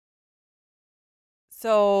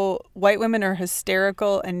So white women are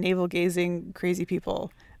hysterical and navel-gazing crazy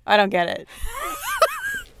people. I don't get it.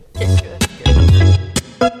 I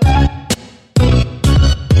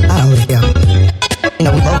don't care. You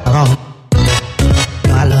know, we both are wrong. You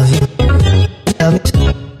know, I love you. You love me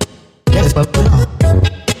too. That is what we're on.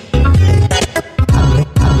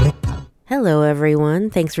 Hello, everyone.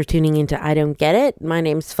 Thanks for tuning into I Don't Get It. My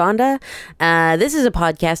name's Fonda. This is a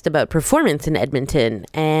podcast about performance in Edmonton,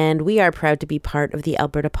 and we are proud to be part of the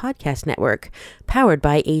Alberta Podcast Network, powered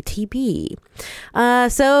by ATB.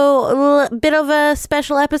 So a bit of a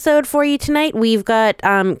special episode for you tonight. We've got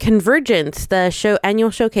Convergence, the annual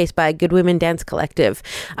showcase by Good Women Dance Collective.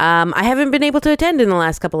 I haven't been able to attend in the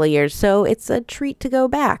last couple of years, so it's a treat to go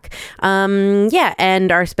back.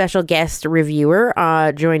 And our special guest reviewer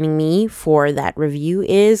joining me for that review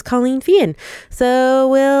is Colleen Fian. So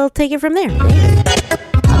we'll take it from there.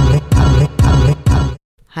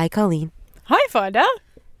 Hi, Colleen. Hi, Fonda.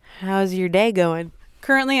 How's your day going?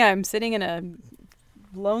 Currently, I'm sitting in a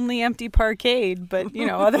lonely, empty parkade, but,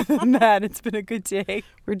 other than that, it's been a good day.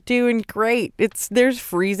 We're doing great. There's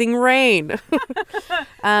freezing rain.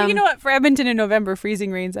 But you know what? For Edmonton in November,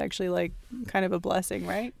 freezing rain's actually, kind of a blessing,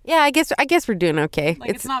 right? Yeah, I guess we're doing okay.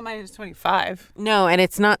 It's not minus 25. No, and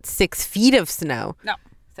it's not 6 feet of snow. No.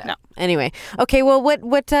 So, No. Anyway, okay. Well,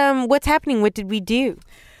 what's happening? What did we do?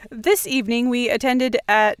 This evening, we attended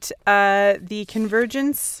at the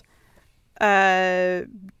Convergence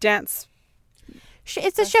dance.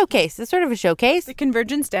 It's a showcase. It's sort of a showcase. The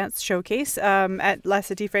Convergence Dance Showcase at La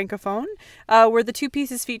Cité Francophone, where the two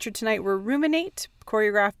pieces featured tonight were Ruminate,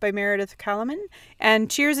 choreographed by Meredith Kalaman, and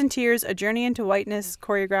Cheers and Tears, A Journey into Whiteness,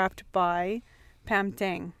 choreographed by Pam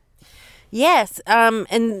Tang. Yes,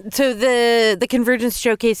 and so the Convergence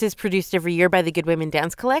Showcase is produced every year by the Good Women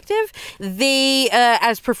Dance Collective. They,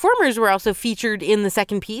 as performers, were also featured in the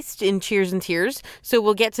second piece in Cheers and Tears. So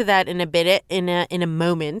we'll get to that in a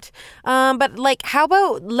moment. But how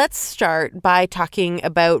about let's start by talking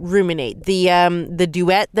about Ruminate, the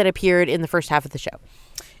duet that appeared in the first half of the show.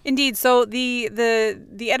 Indeed. So the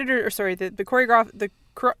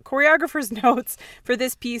choreographer's notes for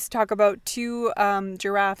this piece talk about two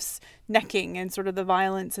giraffes necking and sort of the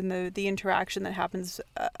violence and the interaction that happens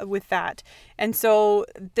with that. And so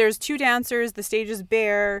there's two dancers. The stage is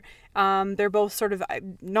bare. They're both sort of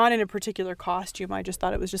not in a particular costume. I just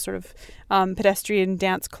thought it was just sort of pedestrian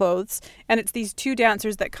dance clothes. And it's these two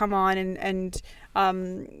dancers that come on and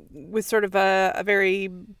with sort of a very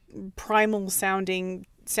primal sounding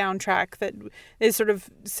soundtrack that is sort of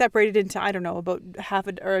separated into, I don't know, about half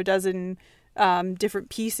or a dozen different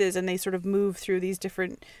pieces, and they sort of move through these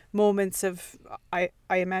different moments of, I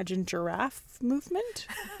imagine, giraffe movement,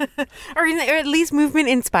 or at least movement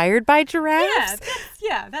inspired by giraffes.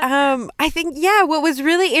 I think what was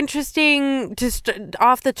really interesting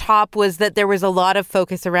off the top was that there was a lot of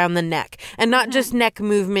focus around the neck, and not just neck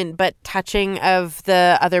movement, but touching of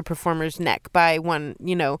the other performer's neck by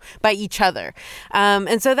each other.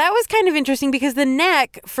 And so that was kind of interesting because the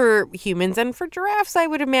neck for humans and for giraffes, I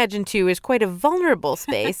would imagine too, is quite a vulnerable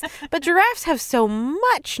space, but giraffes have so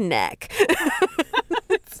much neck.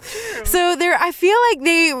 So I feel like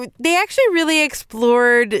they actually really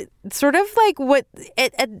explored sort of like what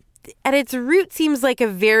at its root seems like a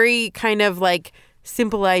very kind of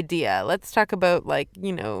simple idea. Let's talk about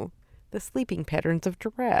the sleeping patterns of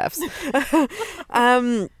giraffes.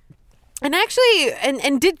 And actually,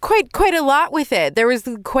 and did quite a lot with it. There was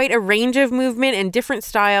quite a range of movement and different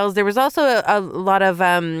styles. There was also a lot of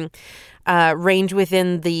range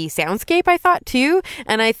within the soundscape, I thought too.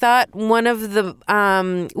 And I thought one of the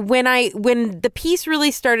when the piece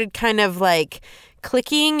really started kind of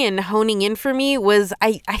clicking and honing in for me was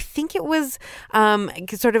I think it was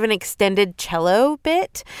sort of an extended cello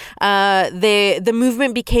bit. The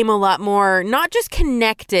movement became a lot more not just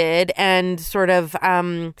connected and sort of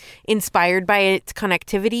inspired by its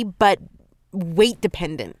connectivity, but weight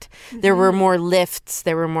dependent. There were more lifts,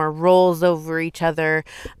 there were more rolls over each other,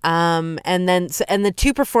 and the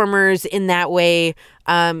two performers in that way,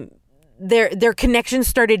 their connection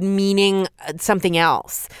started meaning something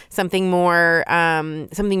else, something more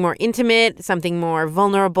intimate, something more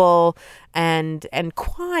vulnerable and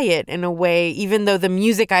quiet in a way, even though the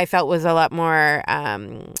music I felt was a lot more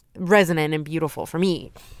resonant and beautiful for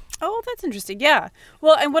me. Oh, that's interesting. Yeah.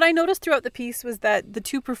 Well, and what I noticed throughout the piece was that the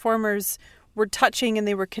two performers were touching and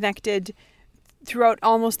they were connected throughout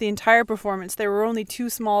almost the entire performance, there were only two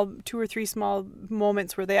or three small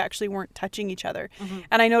moments where they actually weren't touching each other.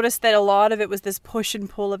 And I noticed that a lot of it was this push and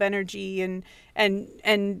pull of energy and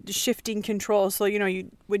shifting control. So,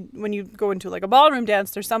 when you go into like a ballroom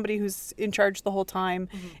dance, there's somebody who's in charge the whole time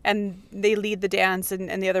and they lead the dance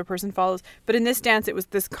and the other person follows. But in this dance, it was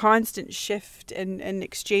this constant shift and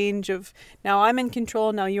exchange of, now I'm in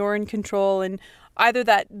control, now you're in control. And either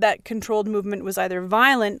that controlled movement was either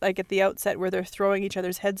violent, like at the outset where they're throwing each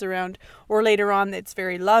other's heads around, or later on it's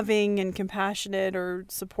very loving and compassionate or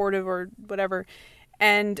supportive or whatever.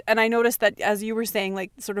 And I noticed that, as you were saying,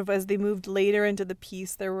 like sort of as they moved later into the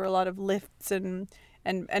piece, there were a lot of lifts and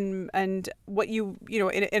what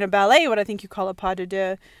in a ballet, what I think you call a pas de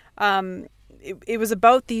deux, it was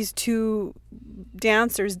about these two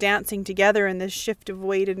dancers dancing together and this shift of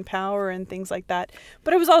weight and power and things like that.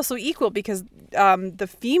 But it was also equal because the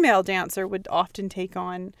female dancer would often take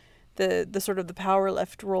on the sort of the power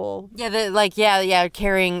lift role. Yeah,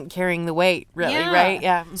 carrying the weight, really, right?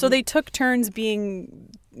 Yeah. So they took turns being,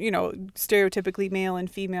 stereotypically male and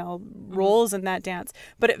female roles in that dance.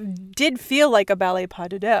 But it did feel like a ballet pas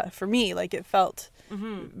de deux for me. Like it felt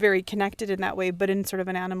very connected in that way, but in sort of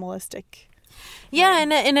an animalistic. Yeah,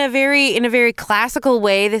 in a very classical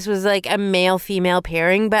way, this was like a male-female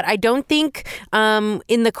pairing, but I don't think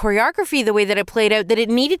in the choreography, the way that it played out, that it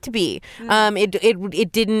needed to be.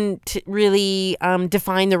 It didn't really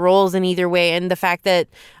define the roles in either way, and the fact that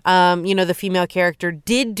the female character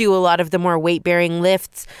did do a lot of the more weight-bearing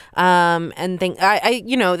lifts and things,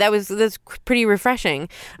 that's pretty refreshing.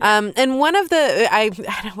 And one of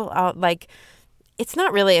the it's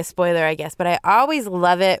not really a spoiler, I guess, but I always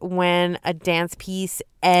love it when a dance piece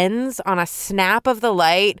ends on a snap of the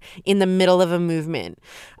light in the middle of a movement,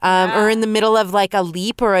 or in the middle of like a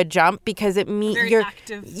leap or a jump, because it means you're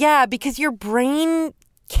active. Yeah, because your brain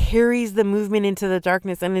carries the movement into the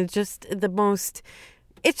darkness, and it's just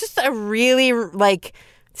it's just a really like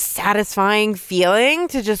satisfying feeling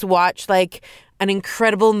to just watch like an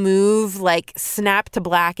incredible move like snap to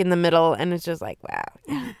black in the middle, and it's just like, wow,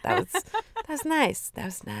 yeah, that was nice. That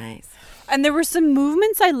was nice. And there were some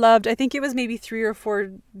movements I loved. I think it was maybe 3 or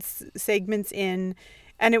 4 segments in,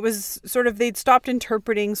 and it was sort of, they'd stopped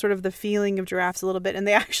interpreting sort of the feeling of giraffes a little bit, and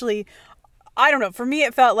they actually, I don't know, for me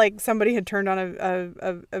it felt like somebody had turned on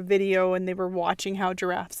a video and they were watching how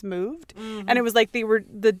giraffes moved. And it was like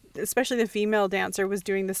especially the female dancer was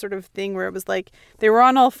doing this sort of thing where it was like they were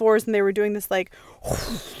on all fours and they were doing this like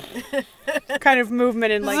kind of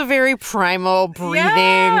movement, and This like is a very primal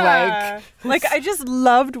breathing, like I just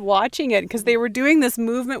loved watching it because they were doing this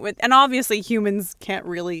movement with, and obviously humans can't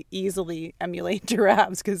really easily emulate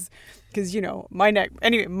giraffes because my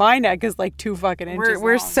neck is like 2 fucking inches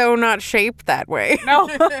We're long. so not shaped that way. No.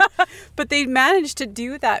 But they managed to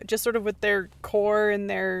do that just sort of with their core and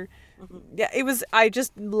their I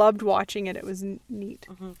just loved watching it. It was neat.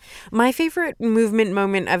 My favorite movement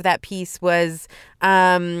moment of that piece was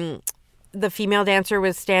the female dancer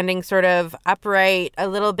was standing sort of upright, a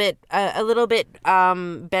little bit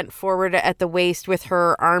bent forward at the waist with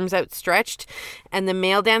her arms outstretched, and the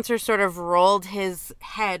male dancer sort of rolled his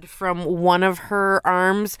head from one of her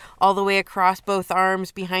arms all the way across both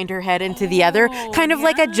arms behind her head into the other, kind of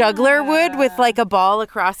like a juggler would with like a ball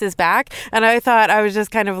across his back. And I thought, I was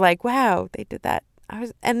just kind of like, wow, they did that.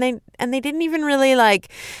 And they didn't even really like.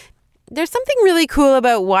 There's something really cool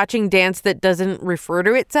about watching dance that doesn't refer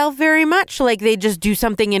to itself very much. Like they just do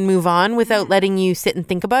something and move on without letting you sit and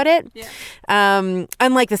think about it. Yeah.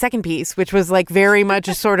 Unlike the second piece, which was like very much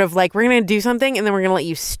a sort of like, we're going to do something and then we're going to let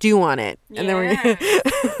you stew on it. And then we're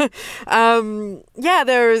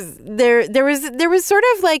there was sort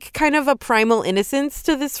of like kind of a primal innocence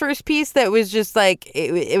to this first piece that was just like,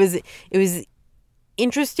 it was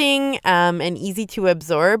interesting and easy to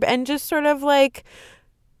absorb, and just sort of like,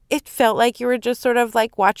 it felt like you were just sort of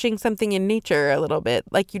like watching something in nature a little bit.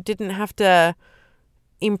 Like you didn't have to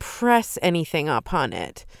impress anything upon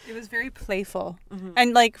it. It was very playful.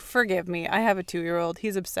 And like, forgive me, I have a 2-year-old.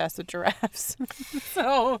 He's obsessed with giraffes.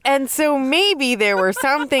 So maybe there were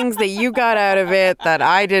some things that you got out of it that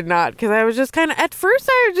I did not, because I was just kind of, at first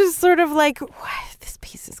I was just sort of like, what? This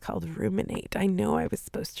piece is called Ruminate. I know I was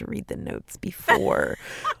supposed to read the notes before.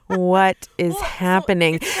 What is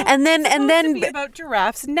happening? And then to be about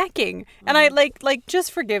giraffes necking. And I like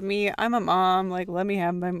just forgive me. I'm a mom. Like, let me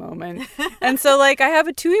have my moment. And so like I have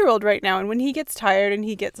a 2-year-old right now, and when he gets tired and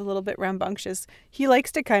he gets a little bit rambunctious, he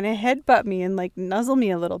likes to kind of headbutt me and like nuzzle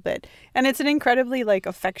me a little bit. And it's an incredibly like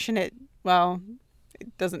affectionate, well,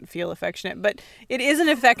 it doesn't feel affectionate, but it is an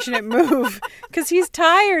affectionate move because he's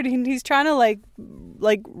tired and he's trying to like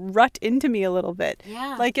rut into me a little bit.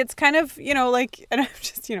 Yeah. Like it's kind of, like, and I'm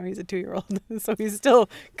just, he's a 2-year-old, so he's still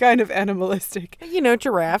kind of animalistic.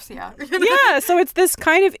 Giraffes. Yeah. Yeah, so it's this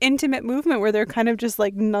kind of intimate movement where they're kind of just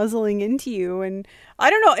like nuzzling into you. And I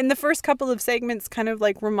don't know, in the first couple of segments kind of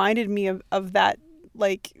like reminded me of that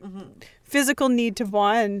like physical need to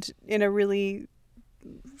bond in a really,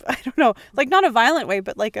 I don't know, like not a violent way,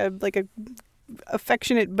 but like a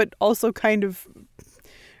affectionate, but also kind of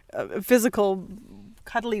physical,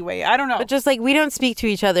 cuddly way. I don't know. But just like we don't speak to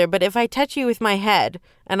each other, but if I touch you with my head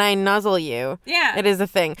and I nuzzle you, Yeah. it is a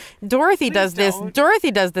thing. Dorothy does this. don't.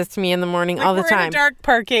 Dorothy does this to me in the morning Like all the we're in time. a dark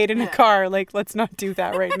parkade in a car. Like, let's not do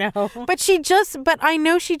that right now. But I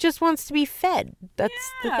know she just wants to be fed. That's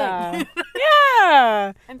the thing.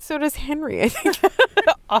 Yeah. And so does Henry, I think.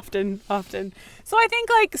 Often. So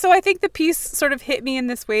I think the piece sort of hit me in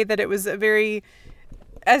this way that it was a very,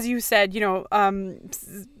 as you said,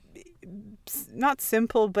 not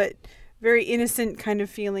simple, but very innocent kind of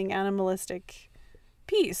feeling animalistic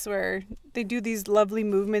piece where they do these lovely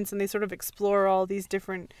movements and they sort of explore all these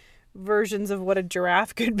different versions of what a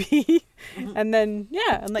giraffe could be. And then,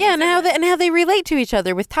 and how they relate to each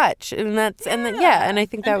other with touch. And I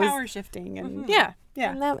think that was power shifting and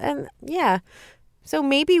So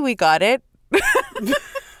maybe we got it.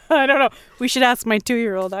 I don't know. We should ask my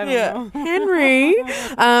 2-year-old. I don't know. Henry.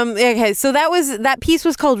 Okay, so that piece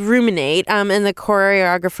was called Ruminate, and the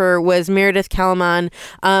choreographer was Meredith Kalaman,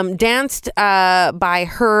 danced by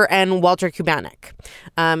her and Walter Kubanek.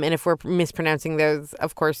 And if we're mispronouncing those,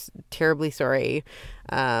 of course, terribly sorry.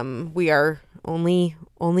 We are only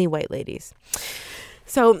white ladies.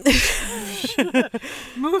 So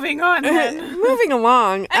moving on then. Moving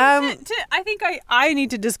along. I think I need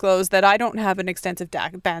to disclose that I don't have an extensive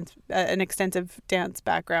dance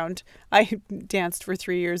background. I danced for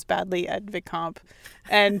 3 years badly at Vic Comp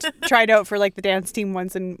and tried out for like the dance team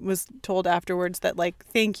once and was told afterwards that like,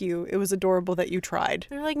 thank you. It was adorable that you tried.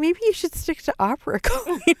 They're like, maybe you should stick to opera,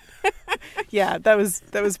 Colleen. Yeah, that was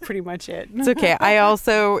pretty much it. It's okay. I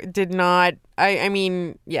also did not. I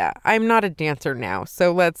mean, yeah, I'm not a dancer now,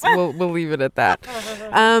 so we'll leave it at that.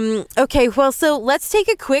 Okay, well, so let's take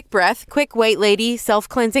a quick white lady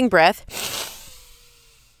self-cleansing breath.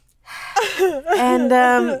 And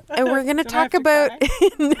we're going to talk about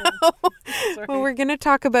we're going to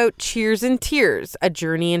talk about Cheers and Tears, A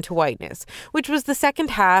Journey into Whiteness, which was the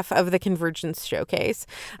second half of the Convergence Showcase,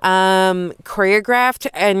 choreographed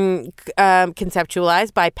and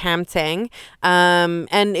conceptualized by Pam Tseng,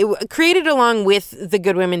 and it created along with the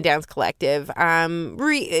Good Women Dance Collective,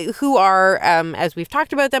 who are, as we've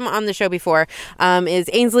talked about them on the show before, is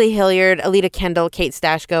Ainsley Hilliard, Alita Kendall, Kate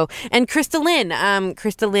Stashko, and Krista Lynn.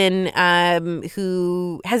 Krista Lynn,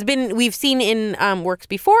 who has been we've seen in works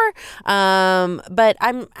before, but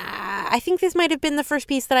I think this might have been the first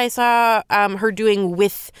piece that I saw her doing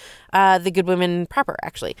with the Good Women proper,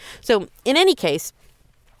 actually. So in any case,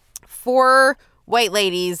 4 white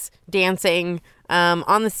ladies dancing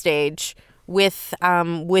on the stage with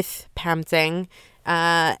Pam Tseng.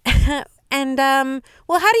 And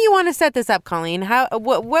well, how do you want to set this up, Colleen?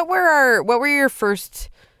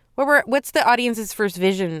 What's the audience's first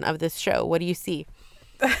vision of this show? What do you see?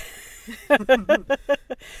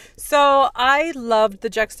 So I loved the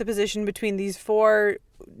juxtaposition between these 4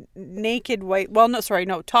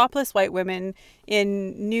 topless white women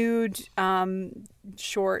in nude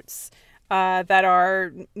shorts that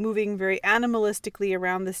are moving very animalistically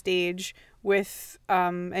around the stage with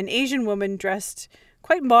an Asian woman dressed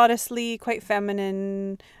quite modestly, quite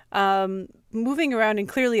feminine, moving around and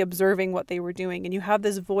clearly observing what they were doing. And you have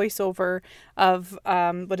this voiceover of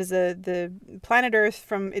the Planet Earth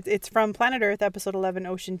it's from Planet Earth episode 11,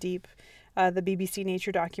 Ocean Deep, the BBC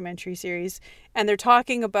Nature documentary series, and they're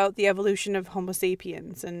talking about the evolution of Homo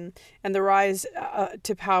sapiens and the rise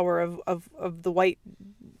to power of the white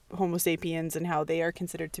Homo sapiens and how they are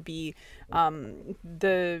considered to be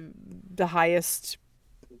the highest,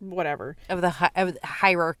 whatever, of the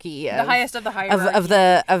hierarchy, the highest of the hierarchy of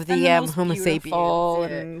the beautiful Homo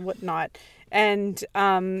sapiens and whatnot. And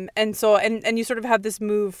so you sort of have this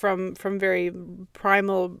move from very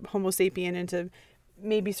primal Homo sapien into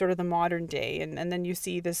maybe sort of the modern day, and then you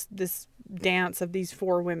see this dance of these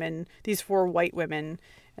 4 white women,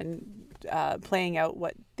 and playing out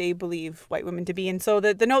what they believe white women to be. And so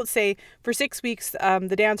the notes say, for 6 weeks,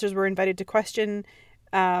 the dancers were invited to question,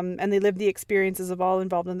 and they lived the experiences of all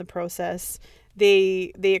involved in the process.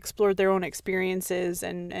 They explored their own experiences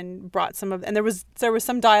and brought some of, and there was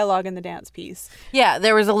some dialogue in the dance piece. Yeah,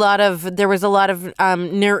 there was a lot of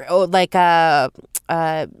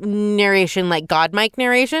narration, like God mic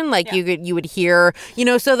narration, like you would hear,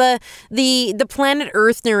 so the Planet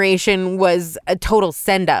Earth narration was a total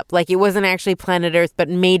send up. Like it wasn't actually Planet Earth, but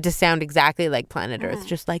made to sound exactly like Planet Earth.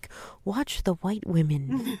 Just like, watch the white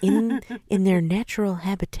women in their natural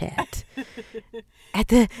habitat. At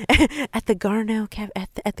the Garneau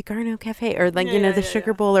Cafe, or like the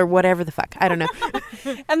Sugar Bowl, or whatever the fuck, I don't know.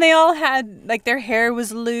 And they all had, like, their hair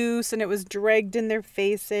was loose and it was dragged in their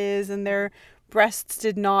faces, and their breasts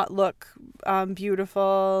did not look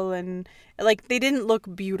beautiful, and like they didn't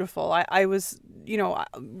look beautiful. I was,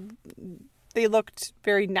 they looked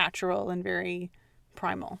very natural and very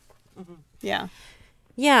primal. Yeah.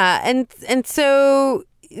 Yeah, and so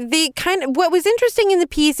they what was interesting in the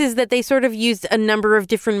piece is that they sort of used a number of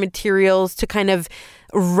different materials to kind of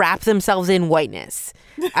wrap themselves in whiteness.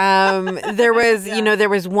 There was, there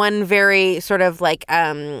was one very sort of like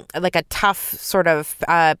a tough sort of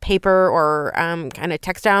paper or kind of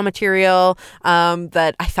textile material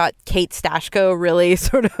that I thought Kate Stashko really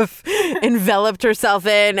sort of enveloped herself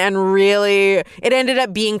in, and really it ended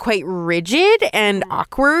up being quite rigid and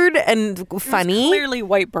awkward and funny. Clearly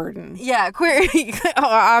white burden. Yeah, queer,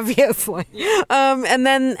 obviously. And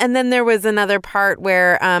then there was another part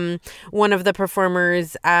where one of the performers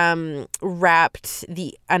wrapped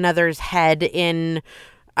another's head in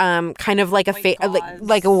kind of like a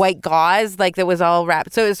like a white gauze, like that was all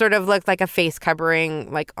wrapped, so it sort of looked like a face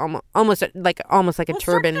covering, like almost like a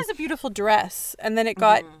turban. It was a beautiful dress, and then it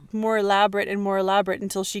got more elaborate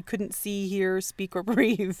until she couldn't see, hear, speak, or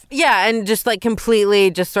breathe. Yeah, and just like completely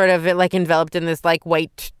just sort of like enveloped in this like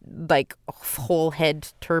white, like whole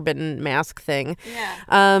head turban mask thing.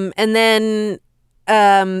 Yeah. And then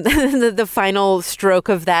the final stroke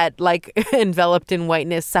of that, like enveloped in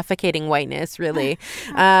whiteness, suffocating whiteness, really,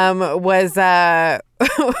 was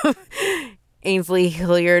Ainsley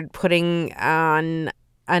Hilliard putting on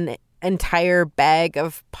an entire bag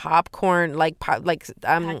of popcorn,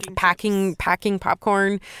 packing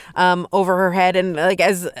popcorn over her head, and like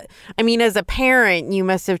as a parent, you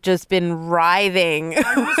must have just been writhing.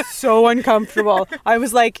 I was so uncomfortable. I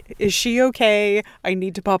was like, is she okay? I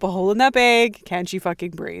need to pop a hole in that bag. Can she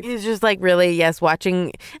fucking breathe? It's just like really, yes,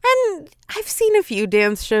 watching. And I've seen a few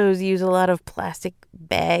dance shows use a lot of plastic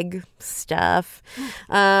bag stuff.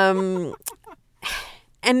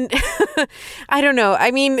 And I don't know.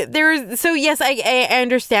 I mean, yes, I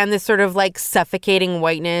understand this sort of like suffocating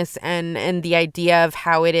whiteness and the idea of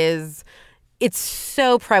how it's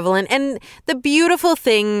so prevalent. And the beautiful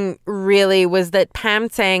thing really was that Pam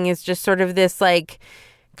Tsang is just sort of this like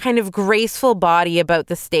kind of graceful body about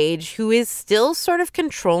the stage who is still sort of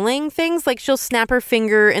controlling things. Like she'll snap her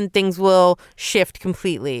finger and things will shift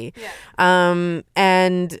completely. Yeah.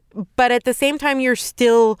 But at the same time, you're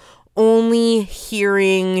still only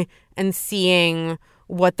hearing and seeing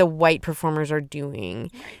what the white performers are doing.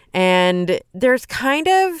 Right. And there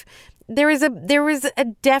was a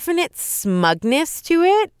definite smugness to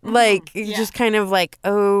it. Mm-hmm. Like just kind of like,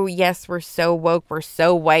 oh yes, we're so woke, we're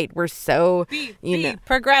so white, we're so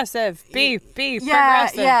progressive.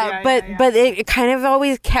 Progressive. Yeah. But it kind of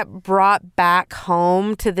always kept brought back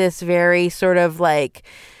home to this very sort of like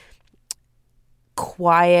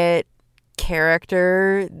quiet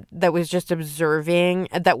character that was just observing,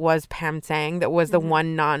 that was Pam Tsang, that was the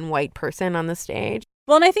one non-white person on the stage.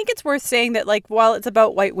 Well, and I think it's worth saying that, like, while it's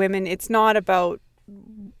about white women, it's not about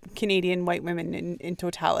Canadian white women in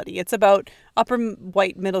totality. It's about upper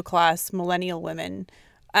white middle class millennial women,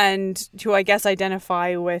 and who I guess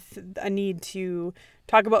identify with a need to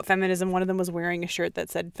talk about feminism. One of them was wearing a shirt that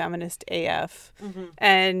said "Feminist AF,"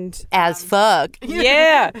 and as fuck.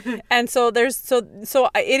 Yeah, and so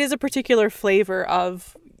it is a particular flavor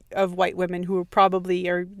of white women who probably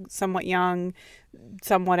are somewhat young,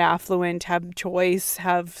 somewhat affluent, have choice,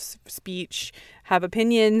 have speech, have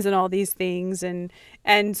opinions, and all these things, and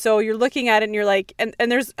so you're looking at it and you're like, and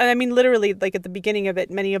there's, I mean, literally, like at the beginning of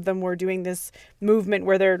it, many of them were doing this movement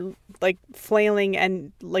where they're like flailing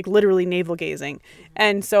and like literally navel gazing,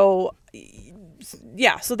 and so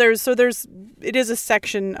yeah, so there's it is a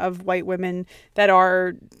section of white women that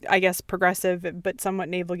are, I guess, progressive but somewhat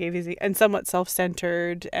navel gazing and somewhat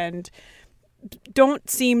self-centered and don't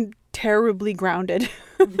seem terribly grounded.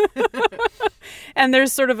 And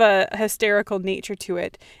there's sort of a hysterical nature to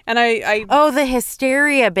it. And the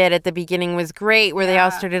hysteria bit at the beginning was great, where they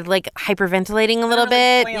all started like hyperventilating a little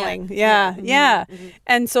bit. Flailing. Yeah. Mm-hmm.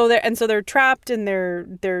 And so they're trapped, and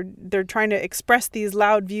they're trying to express these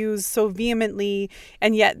loud views so vehemently,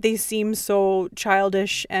 and yet they seem so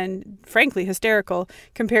childish and frankly hysterical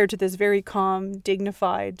compared to this very calm,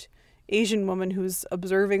 dignified Asian woman who's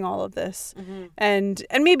observing all of this. And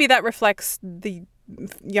maybe that reflects the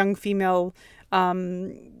young female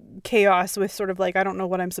chaos with sort of like, I don't know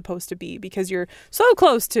what I'm supposed to be, because you're so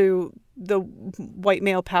close to the white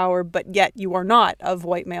male power, but yet you are not of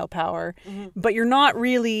white male power, but you're not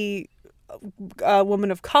really a woman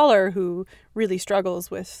of color who really struggles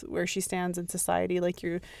with where she stands in society. Like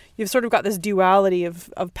you've sort of got this duality of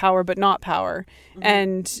power but not power,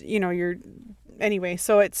 and you're anyway.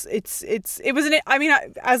 So it was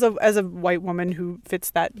as a white woman who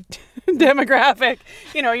fits that demographic,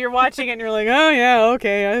 you're watching it and you're like, oh yeah,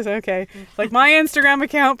 okay. Like my Instagram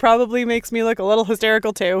account probably makes me look a little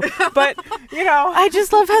hysterical too, but I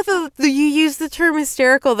just love how you use the term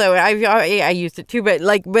hysterical though. I used it too,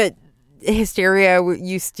 but hysteria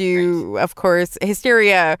used to, of course,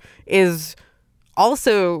 hysteria is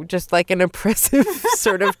also just like an oppressive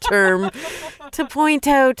sort of term to point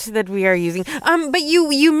out that we are using. But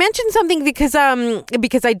you mentioned something because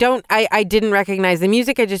I didn't recognize the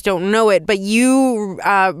music. I just don't know it. But you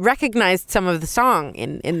recognized some of the song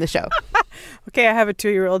in the show. Okay, I have a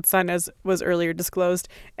 2-year-old son, as was earlier disclosed,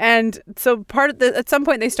 and so at some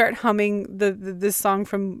point they start humming this song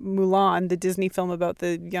from Mulan, the Disney film about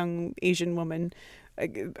the young Asian woman,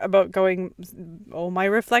 about going, oh, my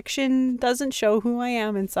reflection doesn't show who I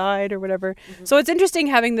am inside, or whatever. So it's interesting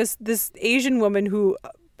having this Asian woman who,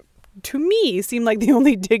 to me, seemed like the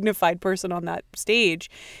only dignified person on that stage,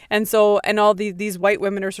 and all these white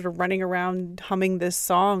women are sort of running around humming this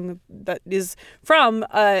song that is from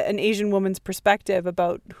an Asian woman's perspective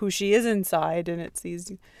about who she is inside, and it's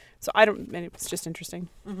these. So it's just interesting.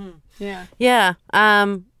 Yeah. I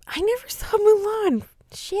never saw Mulan.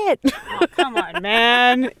 Shit. Oh, come on,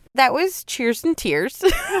 man. That was Cheers and Tears.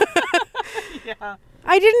 Yeah.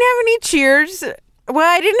 I didn't have any cheers. Well,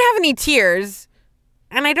 I didn't have any tears.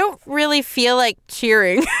 And I don't really feel like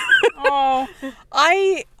cheering. Oh,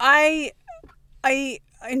 I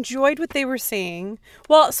enjoyed what they were saying.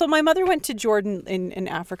 Well, so my mother went to Jordan in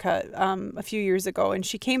Africa a few years ago, and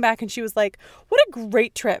she came back and she was like, what a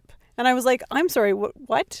great trip. And I was like, I'm sorry,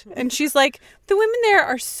 what? And she's like, the women there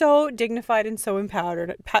are so dignified and so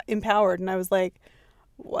empowered. And I was like,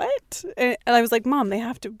 what? And I was like, Mom, they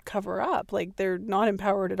have to cover up. Like, they're not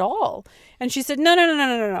empowered at all. And she said,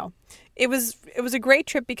 no. It was a great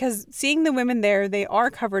trip because seeing the women there, they are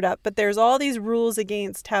covered up, but there's all these rules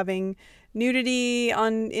against having nudity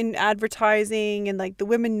in advertising, and like the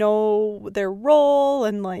women know their role,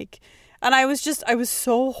 and I was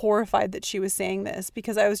so horrified that she was saying this,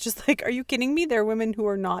 because I was just like, are you kidding me? There are women who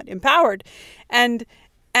are not empowered. And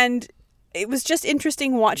it was just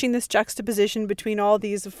interesting watching this juxtaposition between all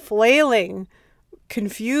these flailing,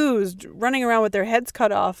 confused, running around with their heads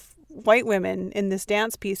cut off white women in this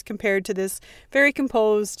dance piece compared to this very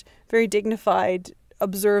composed, very dignified,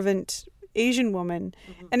 observant Asian woman.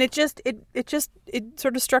 And it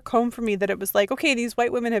sort of struck home for me that it was like, okay, these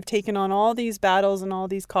white women have taken on all these battles and all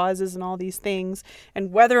these causes and all these things,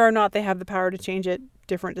 and whether or not they have the power to change it,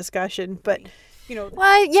 different discussion. But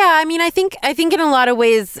well, yeah, I mean, I think in a lot of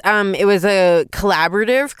ways it was a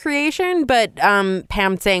collaborative creation, but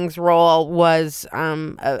Pam Tsang's role was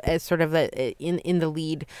as sort of in the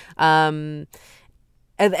lead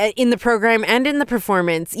in the program and in the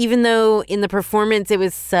performance, even though in the performance it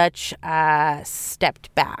was such a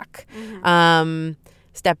stepped back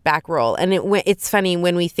role. And it's funny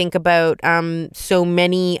when we think about so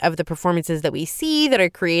many of the performances that we see that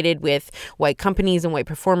are created with white companies and white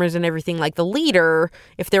performers and everything, like the leader,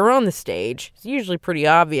 if they're on the stage, it's usually pretty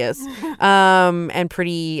obvious and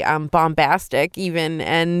pretty bombastic even.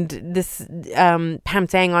 And this Pam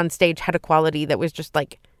Tsang on stage had a quality that was just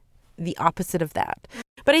like the opposite of that.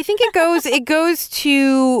 But I think it goes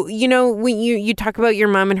to, when you talk about your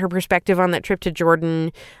mom and her perspective on that trip to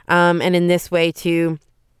Jordan, and in this way too,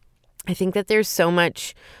 I think that there's so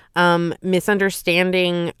much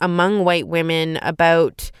misunderstanding among white women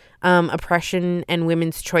about oppression and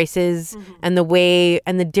women's choices, and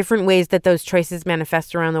the different ways that those choices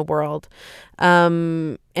manifest around the world,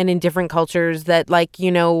 and in different cultures, that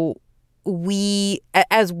we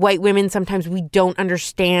as white women, sometimes we don't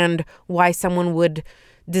understand why someone would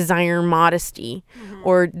desire modesty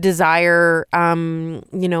or desire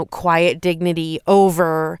quiet dignity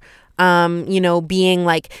over being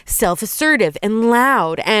like self-assertive and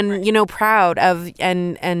loud and proud of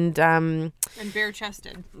and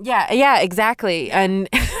bare-chested. Yeah, exactly. And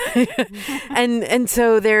and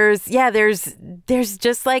so there's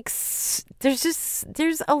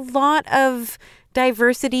a lot of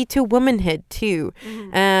diversity to womanhood too,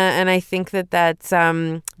 and I think that's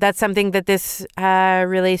something that this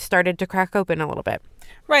really started to crack open a little bit.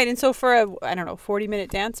 Right. And so for a, 40-minute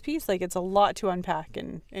dance piece, like it's a lot to unpack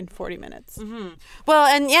in 40 minutes. Well,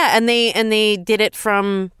 and they did it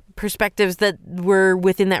from perspectives that were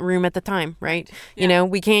within that room at the time, right? You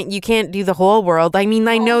know, you can't do the whole world. I mean,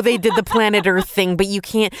 I know they did the planet Earth thing, but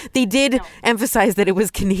they did emphasize that it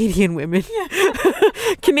was Canadian women.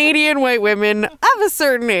 Canadian white women of a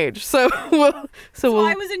certain age. So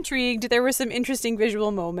I was intrigued. There were some interesting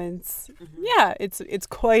visual moments. Yeah, it's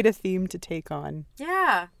quite a theme to take on.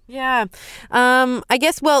 Yeah. I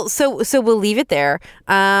guess, so we'll leave it there.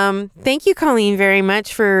 Thank you, Colleen, very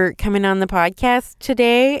much for coming on the podcast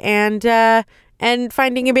today and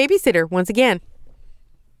finding a babysitter once again.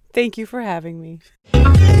 Thank you for having me.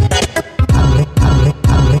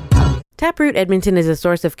 Taproot Edmonton is a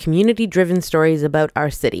source of community-driven stories about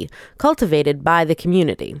our city, cultivated by the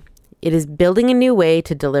community. It is building a new way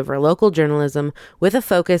to deliver local journalism with a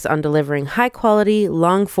focus on delivering high-quality,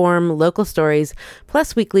 long-form local stories,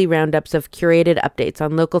 plus weekly roundups of curated updates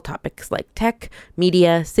on local topics like tech,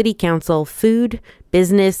 media, city council, food,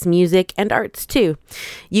 business, music, and arts too.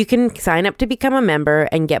 You can sign up to become a member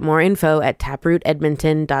and get more info at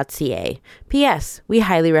taprootedmonton.ca. P.S. We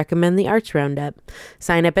highly recommend the Arts Roundup.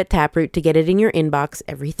 Sign up at Taproot to get it in your inbox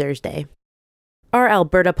every Thursday. Our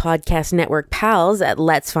Alberta Podcast Network pals at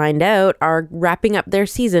Let's Find Out are wrapping up their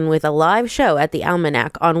season with a live show at the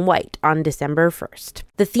Almanac on White on December 1st.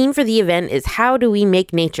 The theme for the event is How Do We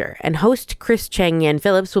Make Nature? And host Chris Chang-Yen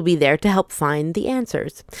Phillips will be there to help find the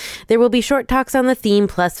answers. There will be short talks on the theme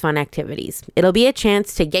plus fun activities. It'll be a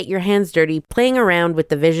chance to get your hands dirty playing around with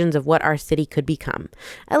the visions of what our city could become.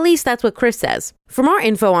 At least that's what Chris says. For more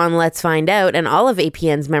info on Let's Find Out and all of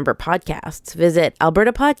APN's member podcasts, visit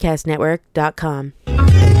albertapodcastnetwork.com.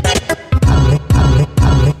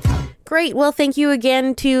 Great. Well, thank you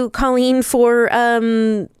again to Colleen for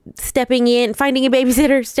stepping in, finding a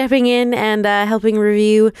babysitter, stepping in, and helping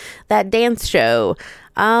review that dance show.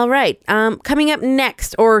 All right. Coming up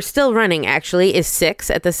next, or still running actually, is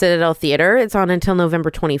Six at the Citadel Theatre. It's on until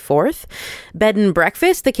November 24th. Bed and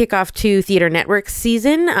Breakfast, the kickoff to Theatre Network's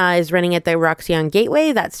season, is running at the Roxy on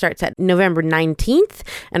Gateway. That starts at November 19th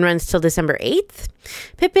and runs till December 8th.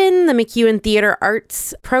 Pippin, the MacEwan Theatre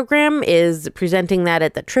Arts program, is presenting that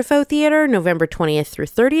at the Trifo Theatre, November 20th through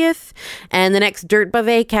 30th. And the next Dirt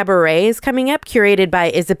Buffet Cabaret is coming up, curated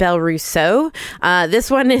by Isabelle Rousseau.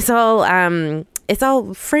 This one is all... It's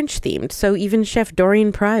all French themed, so even Chef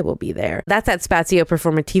Doreen Pry will be there. That's at Spazio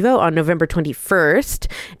Performativo on November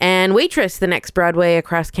 21st. And Waitress, the next Broadway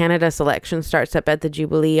Across Canada selection, starts up at the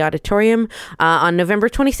Jubilee Auditorium on November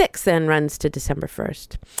 26th and runs to December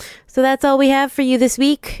 1st. So that's all we have for you this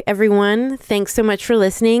week, everyone. Thanks so much for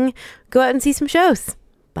listening. Go out and see some shows.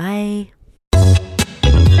 Bye.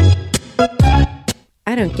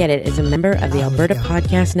 I Don't Get It is a member of the Alberta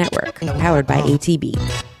Podcast Network, powered by ATB.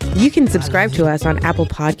 You can subscribe to us on Apple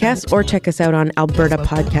Podcasts or check us out on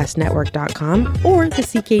albertapodcastnetwork.com or the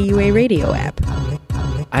CKUA radio app.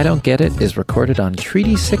 I Don't Get It is recorded on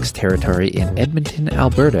Treaty 6 territory in Edmonton,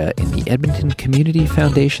 Alberta in the Edmonton Community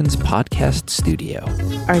Foundation's podcast studio.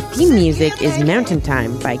 Our theme music is Mountain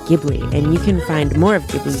Time by Ghibli, and you can find more of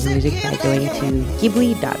Ghibli's music by going to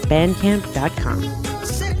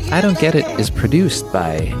ghibli.bandcamp.com. I Don't Get It is produced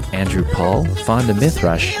by Andrew Paul, Fonda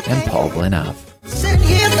Mithrush, and Paul Glenov. Sitting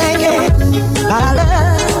here thinking about our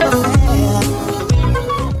love.